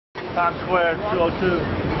Times Square, 202, 203.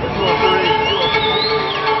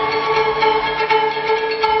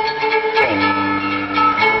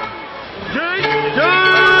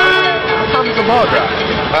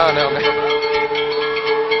 I don't know, man.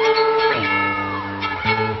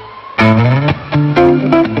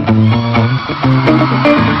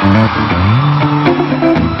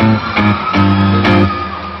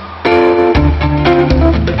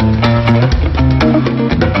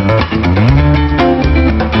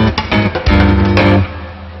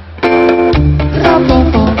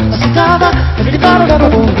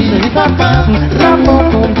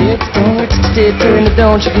 Turn it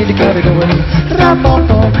down, she need to carry the way.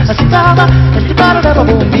 Rap-bom-bom, I see Baba, and the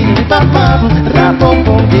bada-da-ba-boom, beady-bop-bop.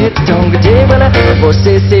 Rap-bom-bom, did the tongue, did well,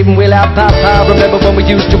 say, will I pop-pop. Remember when we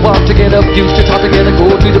used to walk together, used to talk together,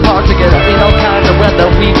 go to the park together. In all kinds of weather,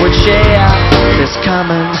 we would share this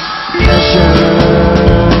common pleasure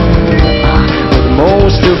with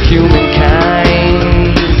most of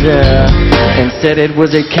humankind. And said it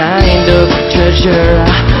was a kind of treasure,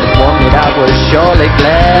 one that I was surely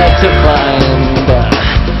glad to find.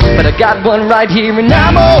 But I got one right here and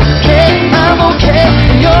I'm okay,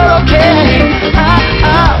 and you're okay.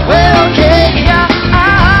 Well, okay,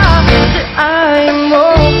 I'm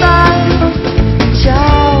alright.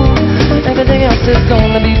 Ciao. Everything else is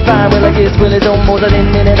gonna be fine. Well, I guess it's almost an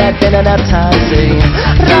minute at the end of that time. Say,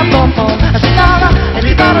 rap-bom-bom, I say,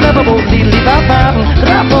 rap-bom-bom, diddly-bop-bop.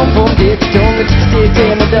 Rap-bom-bom, did the tongue, it's the stick,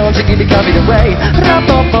 and the down, she give the copy away.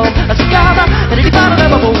 Rap-bom-bom, I say,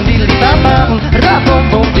 rap-bom-bom, diddly-bop-bop.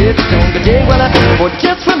 Rap-bom-bom, did the tongue, well,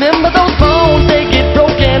 just remember those bones, they get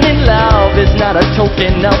broken in love. It's not a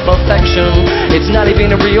token of affection, it's not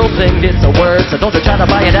even a real thing, it's a word. So don't you try to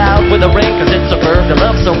buy it out with a ring, cause it's a verb to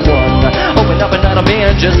love someone. Open up and not a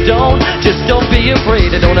man, just don't be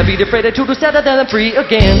afraid. Don't be afraid to do sad and free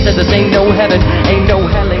again. Said this ain't no heaven, ain't no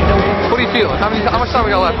hell, ain't no. What do you feel? How much time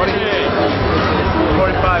we got left, buddy?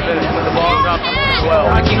 45 minutes with the ball dropped.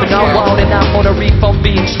 I keep it on and I'm on a reef on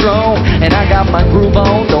being strong. And I got my groove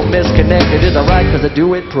on, don't misconnect. It is alright cause I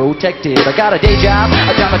do it protected. I got a day job,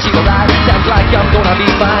 I got my cheap ride. Sounds like I'm gonna be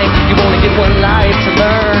fine. You only get one life to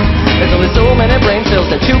learn. There's only so many brain cells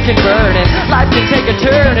that you can burn. And life can take a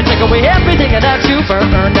turn and take away everything that you've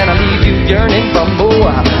earned. And I'll leave you yearning for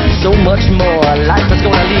more, so much more. Life is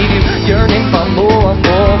gonna leave you yearning for more.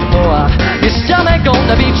 Your stomach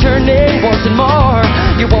gonna be churning, wanting more.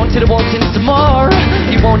 You wanting some more.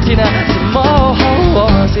 You wanting some more.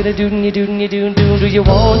 Say the do you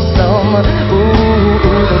want some? Ooh,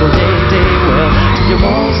 well, do you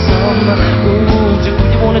want some? Ooh, do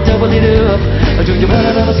you wanna double it up? Do you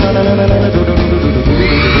wanna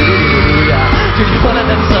do you wanna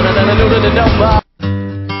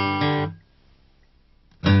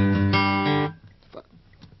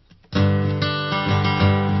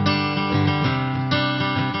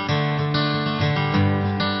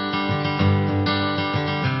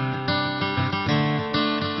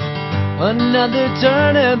Another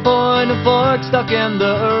turning point, a fork stuck in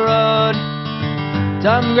the road.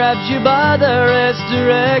 Time grabs you by the wrist,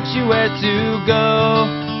 directs you where to go.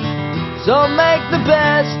 So make the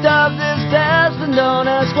best of this test and don't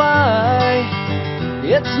ask why.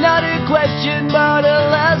 It's not a question but a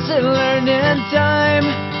lesson learned in time.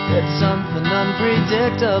 It's something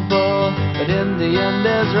unpredictable, but in the end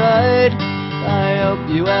is right. I hope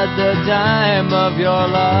you had the time of your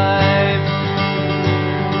life.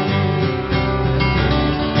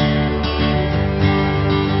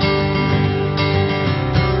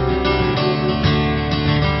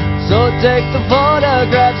 So take the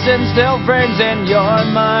photographs and still frames in your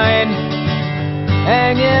mind,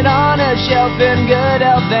 hang it on a shelf in good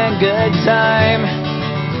health and good time.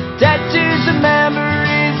 Tattoos and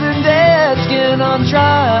memories and dead skin on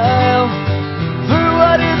trial. For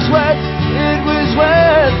what it's worth, it was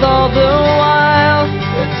worth all the while.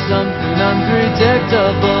 It's something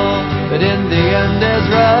unpredictable, but in the end is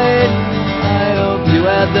right. I hope you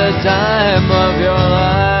had the time of your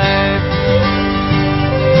life.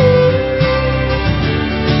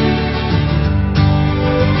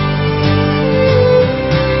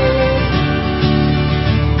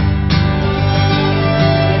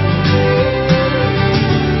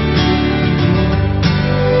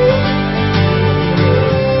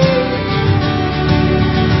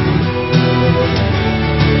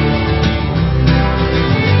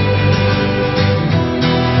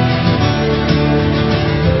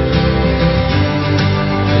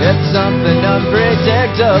 Something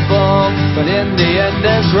unpredictable, but in the end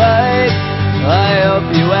it's right. I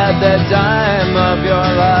hope you had the time of your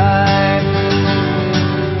life.